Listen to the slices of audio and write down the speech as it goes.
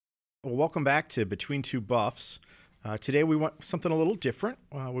Well, welcome back to Between Two Buffs. Today we want something a little different.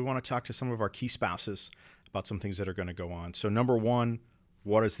 We want to talk to some of our key spouses about some things that are going to go on. So number one,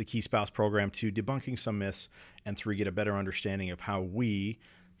 what is the Key Spouse Program? Two, debunking some myths. And three, get a better understanding of how we,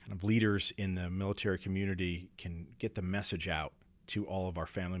 kind of leaders in the military community, can get the message out to all of our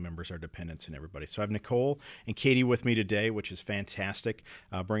family members, our dependents, and everybody. So I have Nicole and Katie with me today, which is fantastic,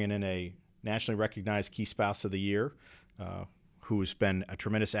 bringing in a nationally recognized Key Spouse of the Year, who's been a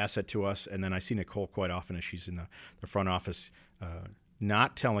tremendous asset to us. And then I see Nicole quite often as she's in the front office,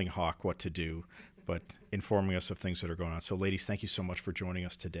 not telling Hawk what to do, but informing us of things that are going on. So ladies, thank you so much for joining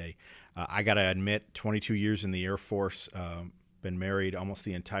us today. I got to admit, 22 years in the Air Force, been married almost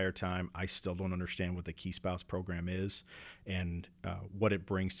the entire time. I still don't understand what the Key Spouse Program is and what it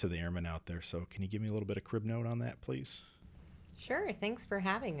brings to the airmen out there. So can you give me a little bit of crib note on that, please? Sure. Thanks for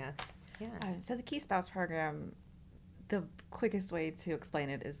having us. Yeah. So the Key Spouse Program, the quickest way to explain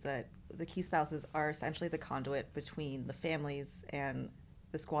it is that the Key Spouses are essentially the conduit between the families and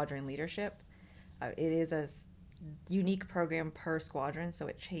the squadron leadership. It is a unique program per squadron, so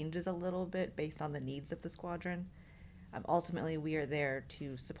it changes a little bit based on the needs of the squadron. Ultimately, we are there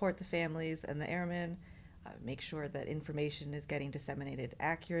to support the families and the airmen, make sure that information is getting disseminated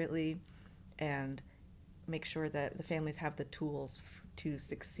accurately, and make sure that the families have the tools to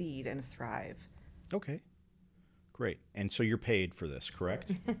succeed and thrive. Okay. Great. And so you're paid for this,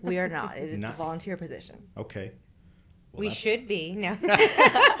 correct? We are not. It is a volunteer position. Okay. Well, we should be. No.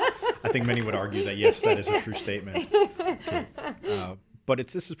 I think many would argue that, yes, that is a true statement. Okay. But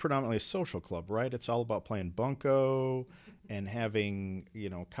this is predominantly a social club, right? It's all about playing bunco and having,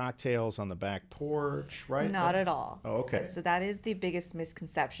 cocktails on the back porch, right? Not at all. Oh, okay. So that is the biggest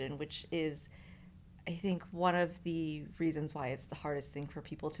misconception, which is, I think, one of the reasons why it's the hardest thing for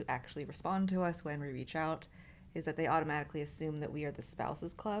people to actually respond to us when we reach out, is that they automatically assume that we are the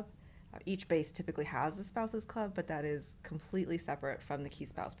spouses club. Each base typically has a spouses club, but that is completely separate from the Key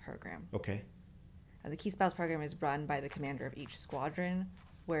Spouse Program. Okay. The Key Spouse Program is run by the commander of each squadron,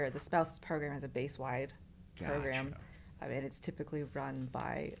 where the spouses program is a base-wide program, and it's typically run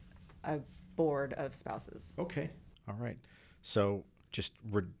by a board of spouses. Okay. All right. So just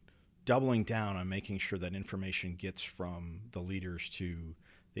we're doubling down on making sure that information gets from the leaders to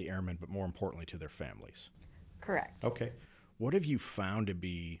the airmen, but more importantly to their families. Correct. Okay. What have you found to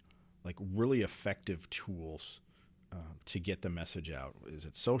be really effective tools to get the message out? Is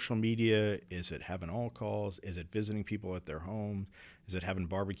it social media? Is it having all calls? Is it visiting people at their homes? Is it having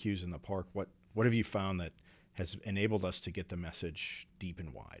barbecues in the park? What have you found that has enabled us to get the message deep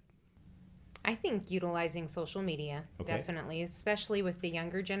and wide? I think utilizing social media, definitely, especially with the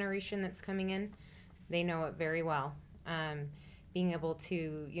younger generation that's coming in. They know it very well. Being able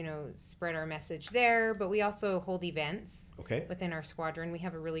to, spread our message there, but we also hold events within our squadron. We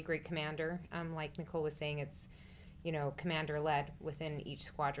have a really great commander. Like Nicole was saying, it's, commander-led within each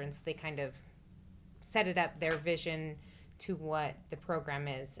squadron. So they kind of set it up, their vision to what the program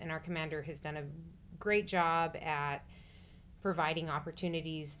is. And our commander has done a great job at providing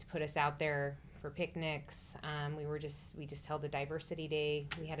opportunities to put us out there for picnics. We just held a diversity day.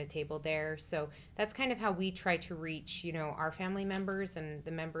 We had a table there. So that's kind of how we try to reach, our family members and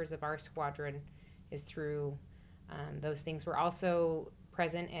the members of our squadron is through those things. We're also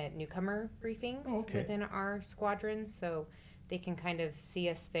present at newcomer briefings within our squadron, so they can kind of see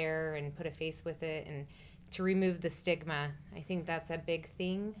us there and put a face with it, and to remove the stigma. I think that's a big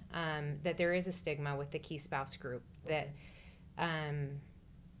thing, that there is a stigma with the Key Spouse group, that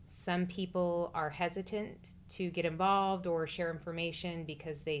some people are hesitant to get involved or share information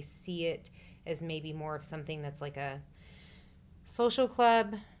because they see it as maybe more of something that's like a social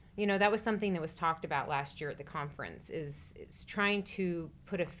club. That was something that was talked about last year at the conference, is it's trying to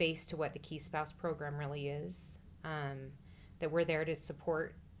put a face to what the Key Spouse Program really is, that we're there to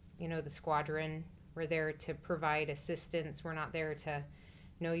support, the squadron. We're there to provide assistance. We're not there to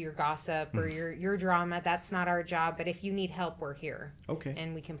know your gossip or your drama. That's not our job. But if you need help, we're here. Okay.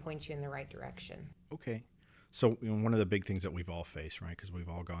 And we can point you in the right direction. Okay. So one of the big things that we've all faced, right, because we've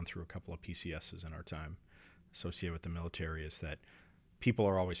all gone through a couple of PCSs in our time associated with the military, is that people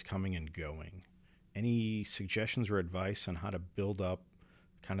are always coming and going. Any suggestions or advice on how to build up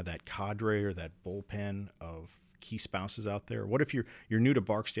kind of that cadre or that bullpen of key spouses out there? What if you're new to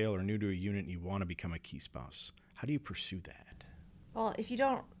Barksdale or new to a unit and you want to become a key spouse? How do you pursue that? Well, if you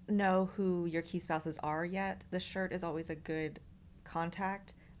don't know who your key spouses are yet, the shirt is always a good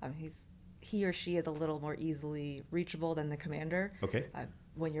contact. He or she is a little more easily reachable than the commander. Okay.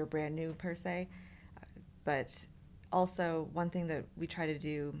 When you're brand new, per se. But also, one thing that we try to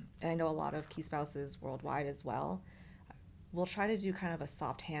do, and I know a lot of key spouses worldwide as well, we'll try to do kind of a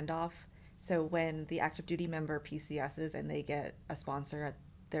soft handoff. So when the active duty member PCSs and they get a sponsor at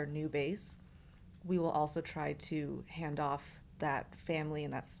their new base, we will also try to hand off that family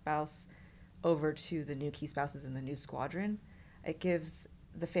and that spouse over to the new key spouses in the new squadron. It gives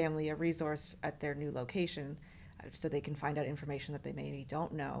the family a resource at their new location so they can find out information that they maybe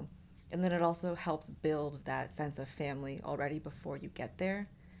don't know. And then it also helps build that sense of family already before you get there.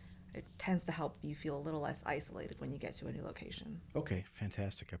 It tends to help you feel a little less isolated when you get to a new location. Okay,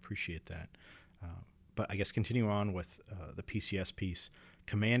 fantastic. I appreciate that. But I guess continue on with the PCS piece,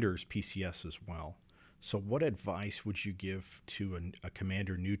 commanders PCS as well. So what advice would you give to a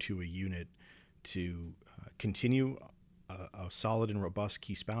commander new to a unit to continue a solid and robust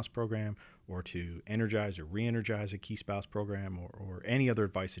key spouse program, or to energize or re-energize a key spouse program, or any other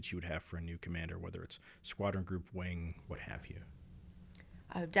advice that you would have for a new commander, whether it's squadron, group, wing, what have you?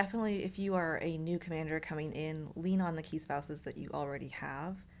 Definitely, if you are a new commander coming in, lean on the key spouses that you already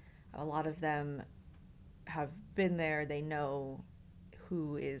have. A lot of them have been there. They know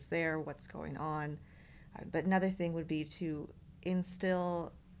who is there, what's going on. But another thing would be to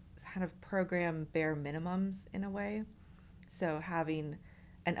instill kind of program bare minimums in a way. So having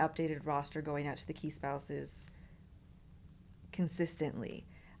an updated roster going out to the key spouses consistently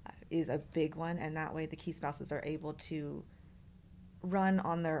is a big one, and that way the key spouses are able to run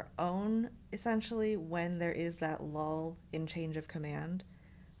on their own essentially when there is that lull in change of command,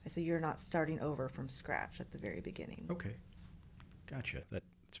 so you're not starting over from scratch at the very beginning. Okay, gotcha. That's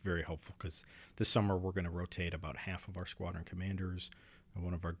very helpful, because this summer we're going to rotate about half of our squadron commanders and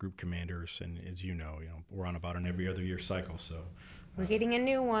one of our group commanders, and as you know, we're on about an every other year cycle, so we're getting a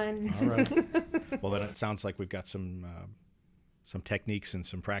new one. All right. Well, then it sounds like we've got some techniques and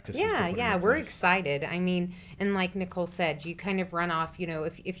some practices. Yeah, we're excited. I mean, and like Nicole said, you kind of run off,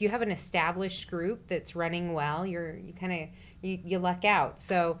 if you have an established group that's running well, you luck out.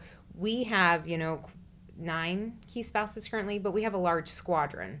 So we have, 9 key spouses currently, but we have a large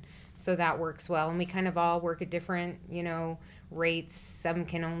squadron. So that works well. And we kind of all work at different, rates. Some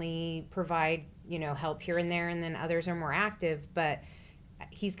can only provide, help here and there, and then others are more active, but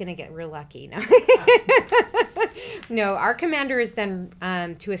he's going to get real lucky. No, our commander has done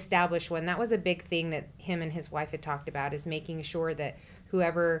to establish one. That was a big thing that him and his wife had talked about, is making sure that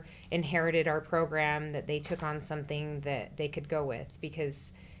whoever inherited our program, that they took on something that they could go with,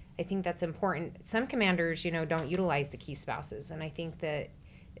 because I think that's important. Some commanders, don't utilize the key spouses, and I think that,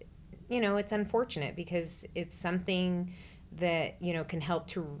 it's unfortunate, because it's something that, can help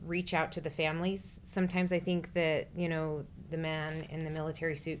to reach out to the families. Sometimes I think that, the man in the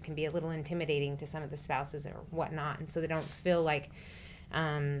military suit can be a little intimidating to some of the spouses or whatnot, and so they don't feel like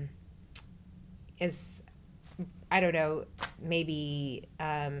as, I don't know, maybe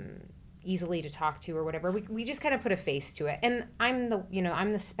easily to talk to or whatever. We just kind of put a face to it, and I'm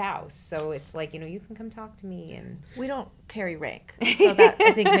the spouse, so it's like, you can come talk to me, and we don't carry rank, so that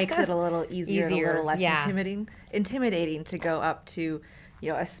I think makes it a little easier and a little less intimidating to go up to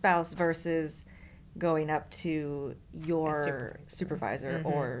a spouse versus going up to your supervisor mm-hmm.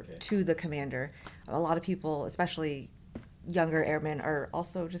 or to the commander. A lot of people, especially younger airmen, are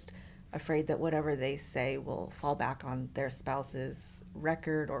also just afraid that whatever they say will fall back on their spouse's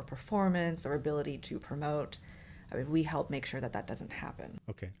record or performance or ability to promote. I mean, we help make sure that that doesn't happen.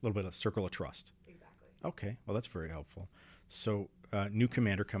 Okay, a little bit of circle of trust. Exactly. Okay, well, that's very helpful. So new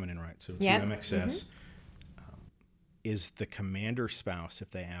commander coming in, right? So it's yep. MXS. Mm-hmm. Is the commander spouse, if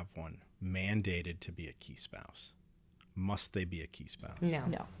they have one, mandated to be a key spouse? Must they be a key spouse? No.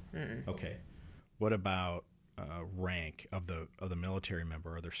 Mm-mm. Okay. What about rank of the military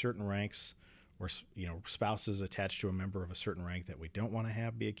member? Are there certain ranks or spouses attached to a member of a certain rank that we don't want to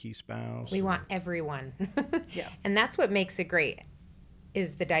have be a key spouse? We want everyone. Yeah. And that's what makes it great,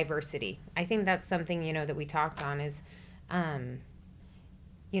 is the diversity. I think that's something that we talked on is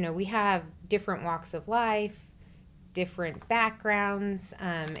we have different walks of life, different backgrounds,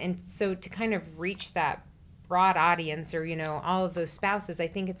 and so to kind of reach that broad audience, or all of those spouses, I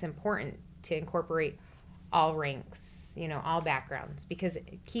think it's important to incorporate all ranks, all backgrounds, because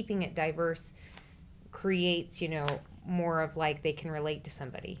keeping it diverse creates more of like they can relate to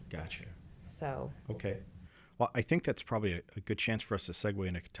somebody. Gotcha. So okay, well, I think that's probably a good chance for us to segue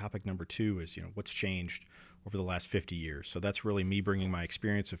into topic number 2, is what's changed over the last 50 years. So that's really me bringing my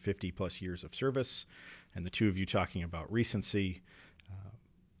experience of 50 plus years of service, and the two of you talking about recency,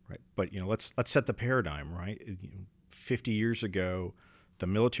 right? But let's set the paradigm, right? 50 years ago, the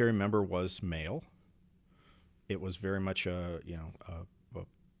military member was male. It was very much a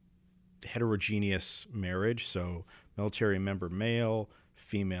heterogeneous marriage. So military member male,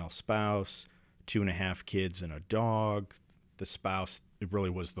 female spouse, 2.5 kids and a dog, the spouse, it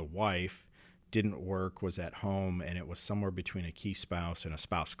really was the wife, didn't work, was at home, and it was somewhere between a key spouse and a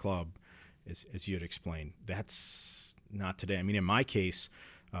spouse club, as you had explained. That's not today. I mean, in my case,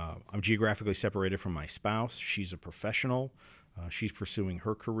 I'm geographically separated from my spouse. She's a professional. She's pursuing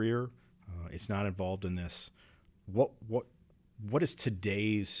her career. It's not involved in this. What does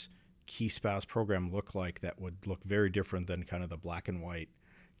today's key spouse program look like that would look very different than kind of the black and white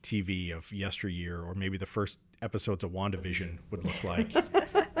TV of yesteryear, or maybe the first episodes of WandaVision would look like?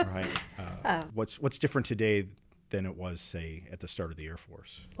 Right? What's different today than it was, say, at the start of the Air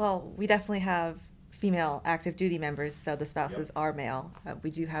Force? Well, we definitely have female active duty members, so the spouses are male.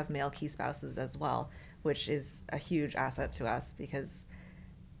 We do have male key spouses as well, which is a huge asset to us, because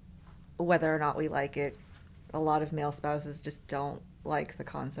whether or not we like it, a lot of male spouses just don't like the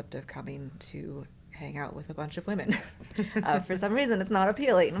concept of coming to hang out with a bunch of women. For some reason, it's not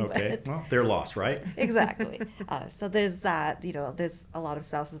appealing. Okay, well, they're lost, right? Exactly. So there's that. There's a lot of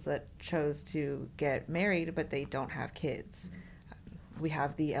spouses that chose to get married, but they don't have kids. We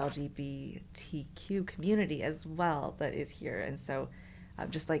have the LGBTQ community as well that is here. And so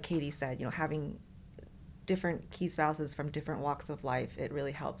just like Katie said, having different key spouses from different walks of life, it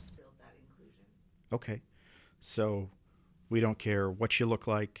really helps build that inclusion. Okay. So we don't care what you look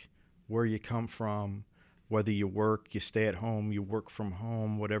like, where you come from, whether you work, you stay at home, you work from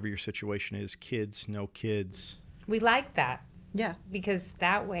home, whatever your situation is, kids, no kids. We like that. Yeah. Because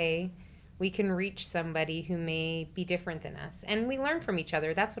that way we can reach somebody who may be different than us. And we learn from each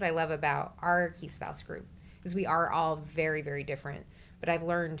other. That's what I love about our key spouse group, is we are all very, very different. But I've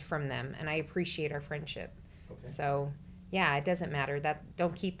learned from them, and I appreciate our friendship. Okay. So, yeah, it doesn't matter.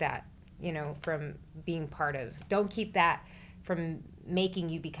 Don't keep that, from being part of. Don't keep that from making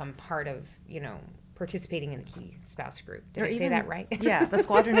you become part of, participating in the key spouse group. Did I say that right? Yeah, the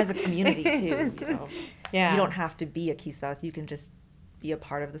squadron is a community too. Yeah. You don't have to be a key spouse. You can just be a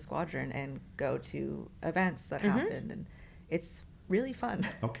part of the squadron and go to events that happen, and it's really fun.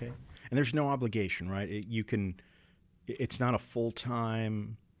 Okay. And there's no obligation, right? It's not a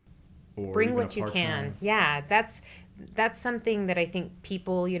full-time or bring even what a you part-time. can. Yeah, that's something that I think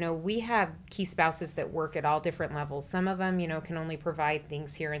people, we have key spouses that work at all different levels. Some of them, can only provide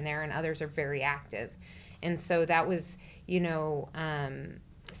things here and there, and others are very active. And so that was,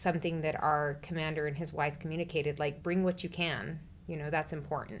 something that our commander and his wife communicated, like, bring what you can. That's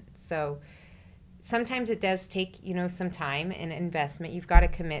important. So sometimes it does take, some time and investment. You've got to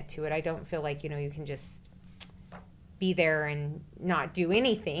commit to it. I don't feel like, you can just be there and not do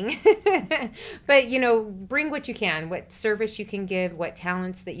anything. But, bring what you can, what service you can give, what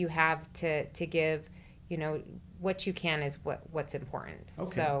talents that you have to give, what you can is what's important. Okay.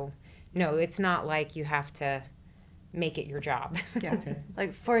 So, no, it's not like you have to make it your job. Yeah. Okay.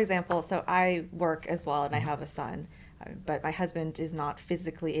 Like, for example, so I work as well, and I have a son, but my husband is not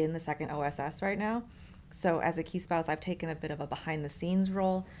physically in the 2nd OSS right now. So as a key spouse, I've taken a bit of a behind-the-scenes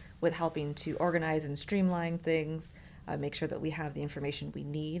role with helping to organize and streamline things, make sure that we have the information we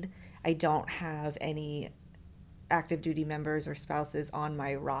need. I don't have any active duty members or spouses on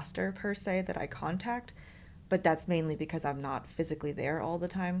my roster per se that I contact, but that's mainly because I'm not physically there all the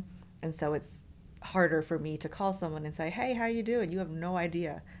time. And so it's harder for me to call someone and say, hey, how you doing? You have no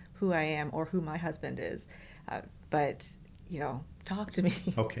idea who I am or who my husband is. But, talk to me.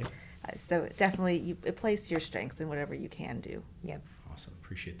 Okay. So definitely it plays to your strengths in whatever you can do. Yep. Awesome.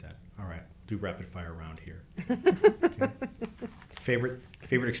 Appreciate that. All right. Do rapid fire around here. Okay. Favorite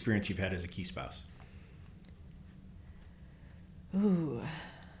experience you've had as a key spouse? Ooh.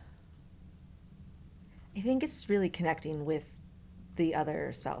 I think it's really connecting with the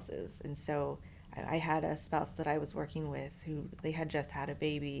other spouses. And so I had a spouse that I was working with who they had just had a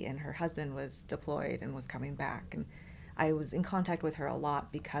baby, and her husband was deployed and was coming back. And I was in contact with her a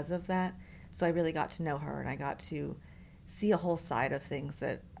lot because of that. So I really got to know her, and I got to see a whole side of things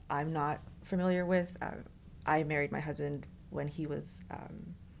that I'm not familiar with. I married my husband when he was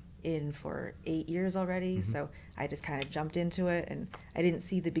in for 8 years already. So I just kind of jumped into it, and I didn't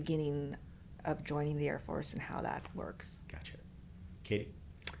see the beginning of joining the Air Force and how that works. Gotcha. Katie?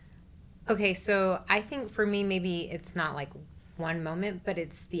 Okay, so I think for me, maybe it's not like one moment, but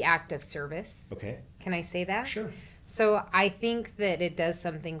it's the act of service. Okay. Can I say that? Sure. So I think that it does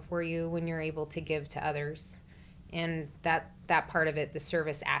something for you when you're able to give to others. And that part of it, the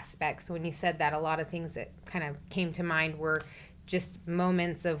service aspect. So when you said that, a lot of things that kind of came to mind were just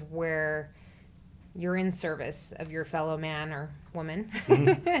moments of where you're in service of your fellow man or woman.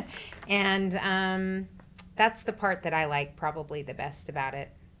 And that's the part that I like probably the best about it,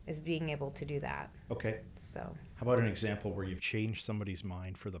 is being able to do that. Okay. So how about an example where you've changed somebody's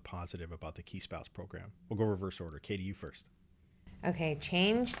mind for the positive about the Key Spouse program? We'll go reverse order. Katie, you first. Okay,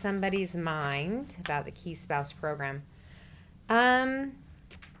 change somebody's mind about the Key Spouse program.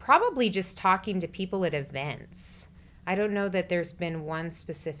 Probably just talking to people at events. I don't know that there's been one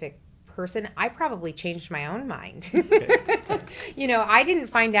specific person. I probably changed my own mind. You know, I didn't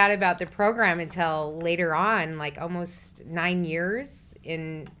find out about the program until later on, like almost 9 years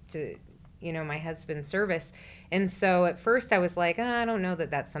into, you know, my husband's service. And so at first I was like, oh, I don't know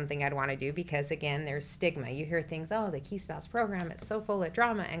that that's something I'd want to do because, again, there's stigma. You hear things, oh, the Key Spouse program, it's so full of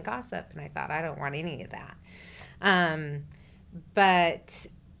drama and gossip. And I thought, I don't want any of that. But,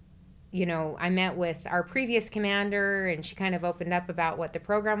 you know, I met with our previous commander and she kind of opened up about what the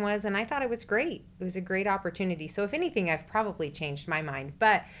program was. And I thought it was great. It was a great opportunity. So if anything, I've probably changed my mind.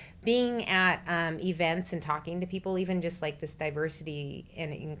 But being at events and talking to people, even just like this diversity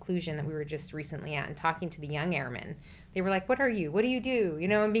and inclusion that we were just recently at and talking to the young airmen, they were like, what are you? What do you do? You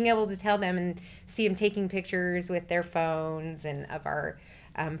know, and being able to tell them and see them taking pictures with their phones and of our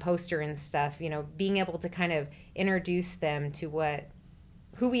poster and stuff, you know, being able to kind of introduce them to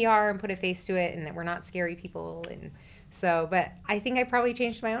who we are and put a face to it and that we're not scary people. And so, but I think I probably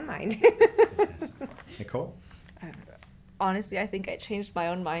changed my own mind. Yes. Nicole? Honestly, I think I changed my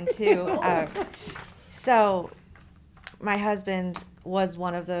own mind too. So my husband was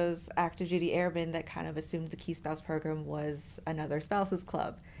one of those active duty airmen that kind of assumed the Key Spouse program was another spouses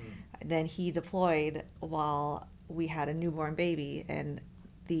club. Then he deployed while we had a newborn baby, and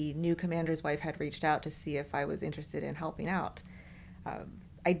the new commander's wife had reached out to see if I was interested in helping out.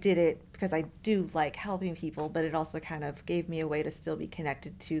 I did it because I do like helping people, but it also kind of gave me a way to still be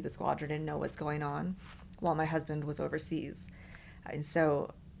connected to the squadron and know what's going on while my husband was overseas. And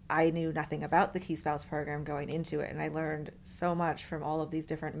so I knew nothing about the Key Spouse program going into it, and I learned so much from all of these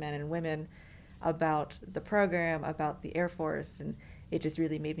different men and women about the program, about the Air Force, and it just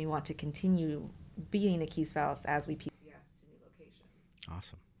really made me want to continue being a Key Spouse as we PCS to new locations.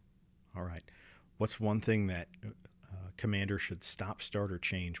 Awesome. All right. What's one thing that commanders should stop, start, or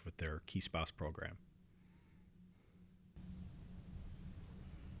change with their Key Spouse program?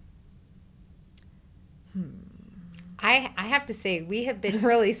 I have to say, we have been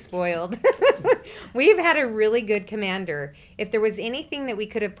really spoiled. We've had a really good commander. If there was anything that we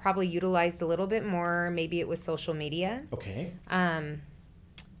could have probably utilized a little bit more, maybe it was social media. Okay.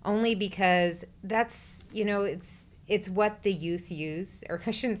 Only because that's, you know, it's what the youth use, or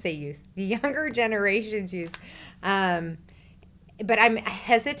I shouldn't say youth, the younger generations use. But I'm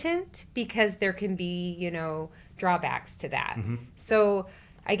hesitant because there can be, you know, drawbacks to that. Mm-hmm. So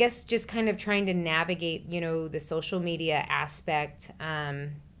I guess just kind of trying to navigate, you know, the social media aspect,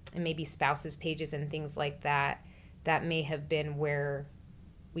 and maybe spouses pages and things like that, that may have been where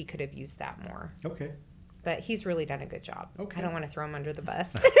we could have used that more. Okay. But he's really done a good job. Okay. I don't want to throw him under the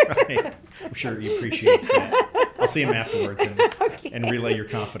bus. Right. I'm sure he appreciates that. I'll see him afterwards and relay your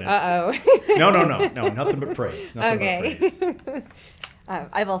confidence. Uh-oh. No, nothing but praise. Nothing Okay. but praise.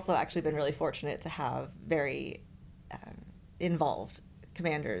 I've also actually been really fortunate to have very involved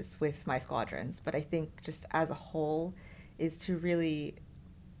commanders with my squadrons, but I think just as a whole is to really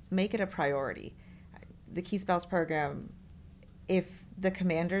make it a priority. The Key Spouse program, if the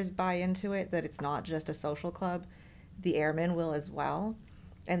commanders buy into it, that it's not just a social club, the airmen will as well.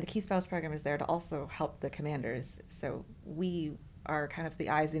 And the Key Spouse program is there to also help the commanders. So we are kind of the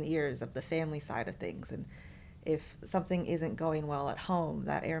eyes and ears of the family side of things. And if something isn't going well at home,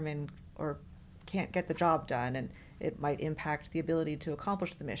 that airman or can't get the job done, and it might impact the ability to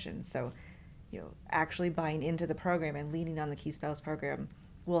accomplish the mission. So, you know, actually buying into the program and leaning on the Key Spouse program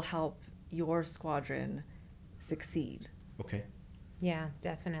will help your squadron succeed. Okay. Yeah,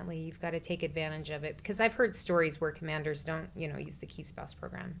 definitely. You've got to take advantage of it, because I've heard stories where commanders don't, you know, use the Key Spouse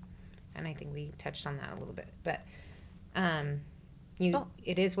program, and I think we touched on that a little bit. But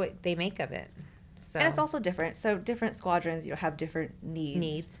it is what they make of it. So. And it's also different. So different squadrons, you know, have different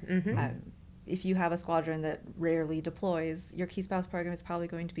needs. Mm-hmm. If you have a squadron that rarely deploys, your Key Spouse program is probably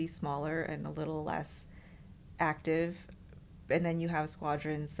going to be smaller and a little less active. And then you have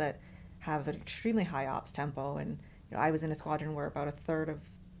squadrons that have an extremely high ops tempo. And you know, I was in a squadron where about a third of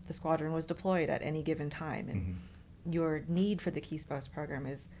the squadron was deployed at any given time. And your need for the Key Spouse program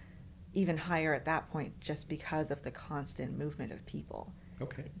is even higher at that point just because of the constant movement of people.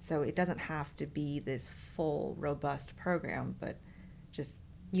 Okay. So it doesn't have to be this full, robust program, but just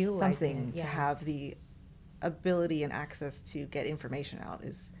Utilizing something it, yeah. to have the ability and access to get information out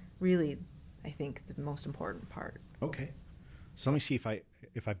is really, I think, the most important part. Okay. So let me see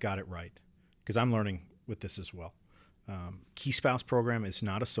if I've got it right, because I'm learning with this as well. Key Spouse program is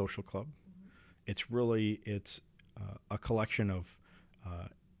not a social club. It's a collection of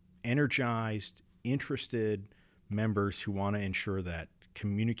energized, interested members who want to ensure that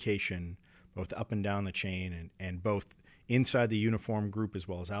communication, both up and down the chain and both inside the uniform group as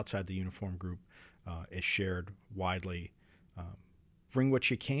well as outside the uniform group, is shared widely. Bring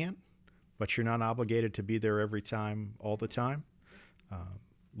what you can, but you're not obligated to be there every time, all the time.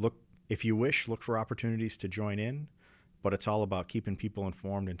 Look, if you wish, look for opportunities to join in, but it's all about keeping people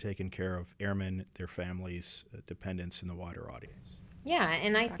informed and taking care of airmen, their families, dependents, and the wider audience. Yeah,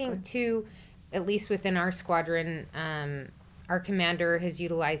 and I think too, at least within our squadron, our commander has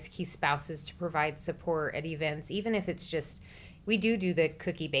utilized key spouses to provide support at events, even if it's just, we do the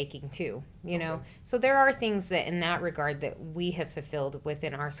cookie baking too, you know. So there are things that in that regard that we have fulfilled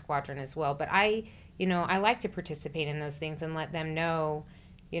within our squadron as well. But I like to participate in those things and let them know,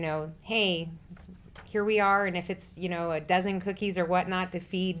 hey, here we are. And if it's, a dozen cookies or whatnot to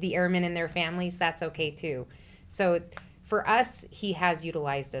feed the airmen and their families, that's okay too. So for us, he has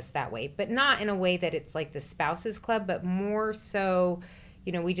utilized us that way, but not in a way that it's like the spouses club, but more so,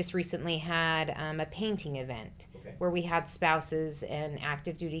 we just recently had a painting event where we had spouses and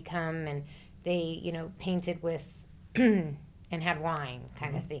active duty come and they, painted with and had wine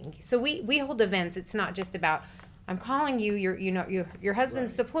kind of thing. So we hold events. It's not just about, I'm calling you, your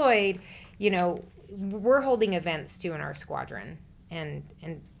husband's deployed, we're holding events too in our squadron and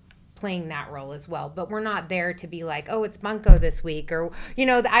playing that role as well, but we're not there to be like, oh, it's Bunko this week, or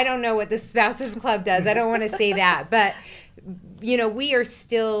I don't know what the spouses club does. I don't want to say that, but we are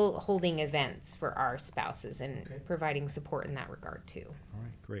still holding events for our spouses and providing support in that regard too. All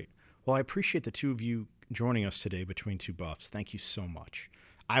right, great. Well, I appreciate the two of you joining us today between two buffs. Thank you so much.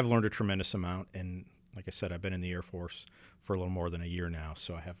 I've learned a tremendous amount, and like I said, I've been in the Air Force for a little more than a year now,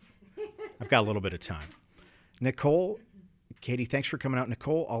 so I've got a little bit of time. Nicole, Katie, thanks for coming out.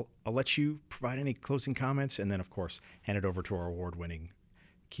 Nicole, I'll let you provide any closing comments, and then, of course, hand it over to our award-winning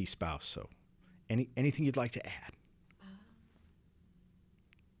key spouse. So anything you'd like to add?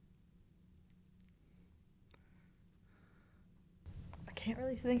 I can't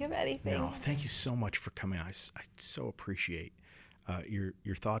really think of anything. No, thank you so much for coming. I so appreciate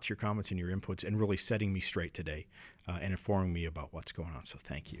your thoughts, your comments, and your inputs, and really setting me straight today and informing me about what's going on. So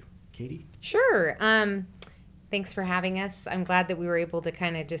thank you. Katie? Sure. Thanks for having us. I'm glad that we were able to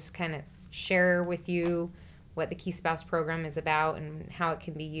kind of share with you what the Key Spouse program is about and how it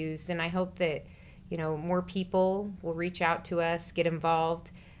can be used. And I hope that, more people will reach out to us, get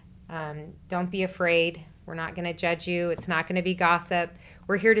involved. Don't be afraid. We're not going to judge you. It's not going to be gossip.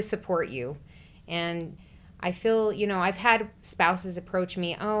 We're here to support you. And I feel, I've had spouses approach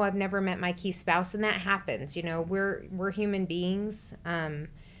me, oh, I've never met my key spouse, and that happens. We're human beings.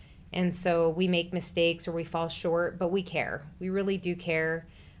 And so we make mistakes or we fall short, but we care. We really do care.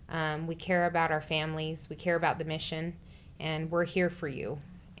 We care about our families. We care about the mission, and we're here for you.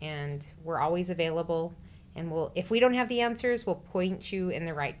 And we're always available. And if we don't have the answers, we'll point you in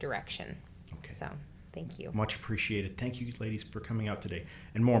the right direction. Okay. So thank you. Much appreciated. Thank you, ladies, for coming out today.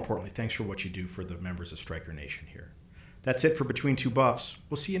 And more importantly, thanks for what you do for the members of Stryker Nation here. That's it for Between Two Buffs.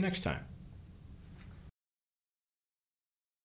 We'll see you next time.